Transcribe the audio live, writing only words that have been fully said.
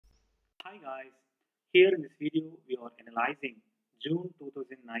Hi guys, here in this video we are analyzing June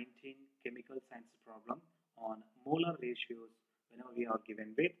 2019 chemical science problem on molar ratios whenever we are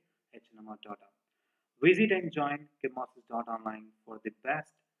given with H-nmr data. Visit and join chemmasters.online for the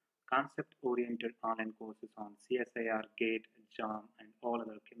best concept-oriented online courses on CSIR, GATE, JAM and all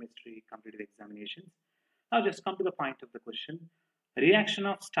other chemistry competitive examinations. Now just come to the point of the question. Reaction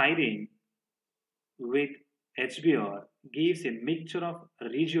of styrene with HBr gives a mixture of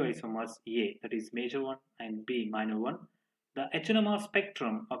regioisomers A, that is major one, and B, minor one. The H-nmr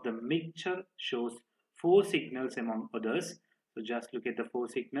spectrum of the mixture shows four signals among others. So just look at the four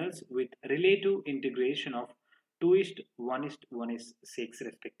signals with relative integration of 2:1:1:6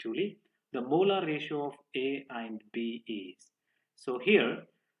 respectively. The molar ratio of A and B is. So here,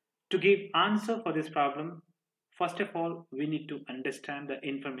 to give answer for this problem, first of all, we need to understand the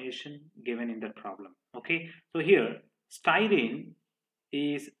information given in the problem. Okay, so here styrene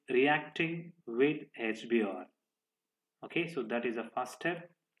is reacting with HBr. Okay, so that is the first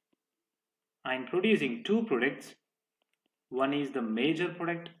step. I'm producing two products. One is the major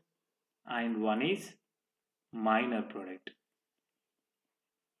product and one is minor product.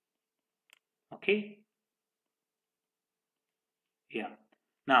 Okay, yeah.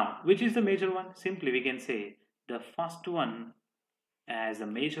 Now, which is the major one? Simply we can say the first one as a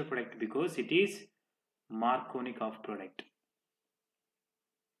major product because it is Markovnikov product.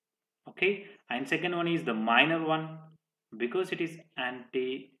 Okay, and second one is the minor one because it is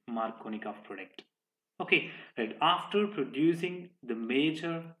anti-Markovnikov product. Okay, right. After producing the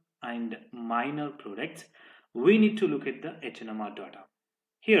major and minor products, we need to look at the H-nmr data.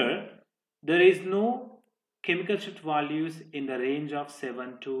 Here, there is no chemical shift values in the range of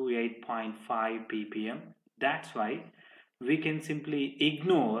 7 to 8.5 ppm. That's why we can simply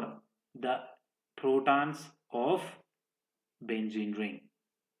ignore the protons of benzene ring.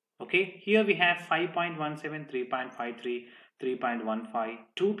 Okay, here we have 5.17, 3.53, 3.15,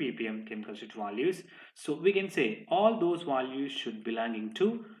 2 ppm chemical shift values. So we can say all those values should belonging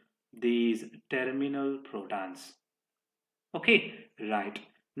to these terminal protons. Okay, right.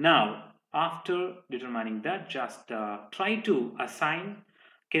 Now, after determining that, just try to assign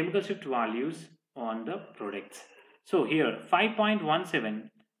chemical shift values on the products. So here 5.17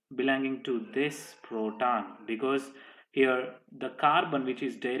 belonging to this proton because here the carbon which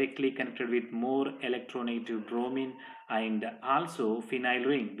is directly connected with more electronegative bromine and also phenyl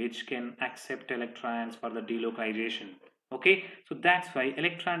ring which can accept electrons for the delocalization. Okay, so that's why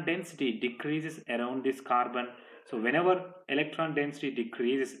electron density decreases around this carbon. So whenever electron density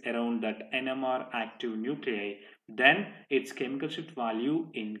decreases around that NMR active nuclei, then its chemical shift value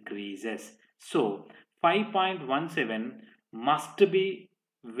increases. So 5.17 must be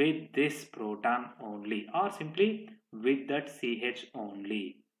with this proton only or simply with that CH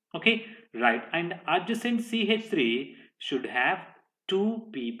only. Okay, right. And adjacent CH3 should have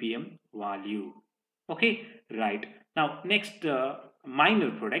 2 ppm value. Okay, right. Now next minor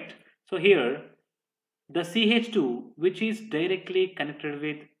product. So here the CH2 which is directly connected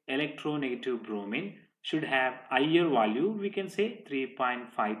with electronegative bromine should have higher value, we can say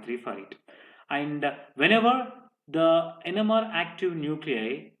 3.53 for it. And whenever the NMR active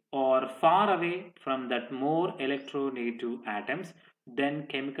nuclei are far away from that more electronegative atoms, then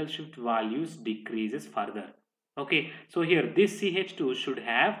chemical shift values decreases further. Okay, so here this CH2 should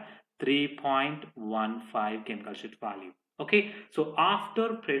have 3.15 chemical shift value. Okay, so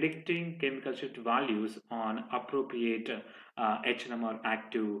after predicting chemical shift values on appropriate H-nmr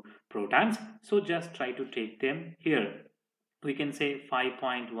active protons, so just try to take them here. We can say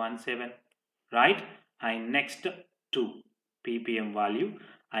 5.17, right? And next 2 ppm value.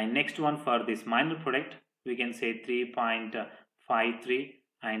 And next one for this minor product, we can say 3.53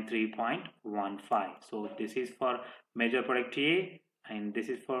 and 3.15. So this is for major product A and this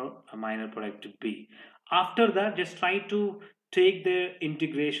is for a minor product B. After that, just try to take the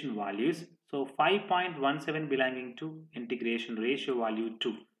integration values. So 5.17 belonging to integration ratio value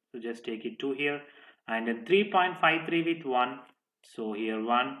 2. So just take it 2 here. And then 3.53 with 1. So here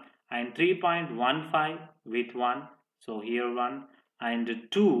 1. And 3.15 with 1. So here 1. And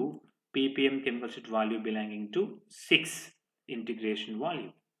 2 ppm chemical shift value belonging to 6 integration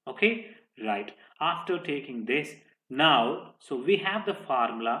value. Okay, right. After taking this, now, so we have the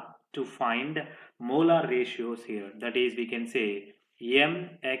formula to find molar ratios here. That is, we can say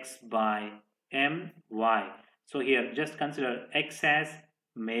mx by my. So here just consider x as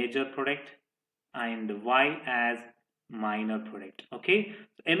major product and y as minor product. Okay,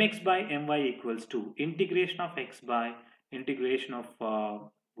 so mx by my equals to integration of x by integration of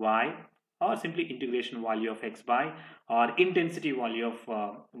y or simply integration value of x by or intensity value of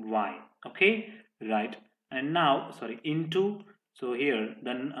y. Okay, right. And now sorry into, so here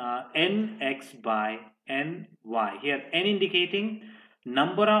then nx by ny, here n indicating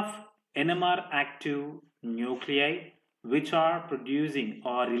number of NMR active nuclei which are producing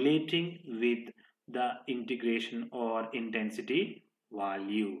or relating with the integration or intensity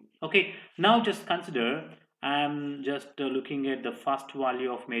value. Okay, now just consider I'm just looking at the first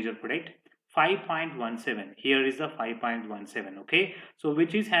value of major product 5.17. Here is the 5.17. Okay, so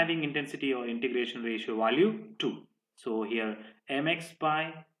which is having intensity or integration ratio value 2. So here mx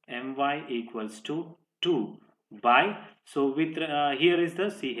by my equals to 2 by, so with here is the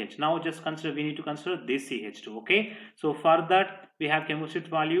ch. Now just consider, we need to consider this ch2. Okay, so for that we have chemistry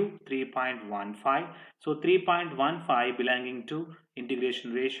value 3.15. so 3.15 belonging to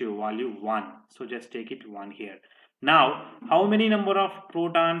integration ratio value 1, so just take it 1 here. Now how many number of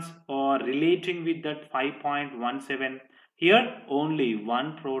protons are relating with that 5.17? Here only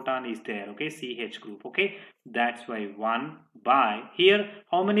one proton is there. Okay, ch group. Okay, that's why 1 by, here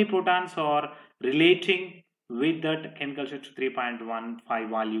how many protons are relating with that chemical structure 3.15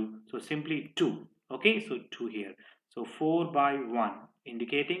 value? So simply 2. Okay, so 2 here. So 4 by 1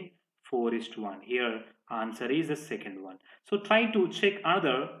 indicating 4:1. Here answer is the second one. So try to check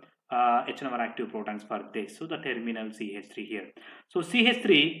other H-nmr active protons for this. So the terminal CH3 here. So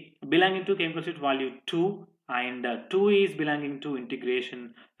CH3 belonging to chemical structure value 2 and 2 is belonging to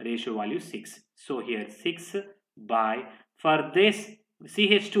integration ratio value 6. So here 6 by, for this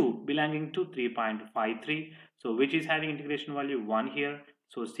CH2 belonging to 3.53, so which is having integration value 1 here,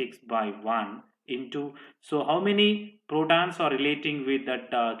 so 6 by 1 into, so how many protons are relating with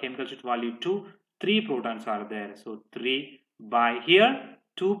that chemical structure value 2? 3 protons are there, so 3 by, here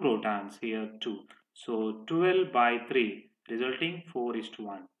 2 protons, here 2, so 12 by 3 resulting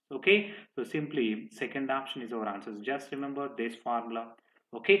 4:1. Okay, so simply second option is our answer. Just remember this formula.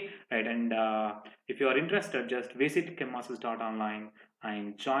 Okay, right, and if you are interested, just visit chemmasters.online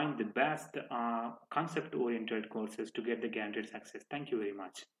and join the best concept oriented courses to get the guaranteed success. Thank you very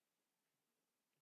much.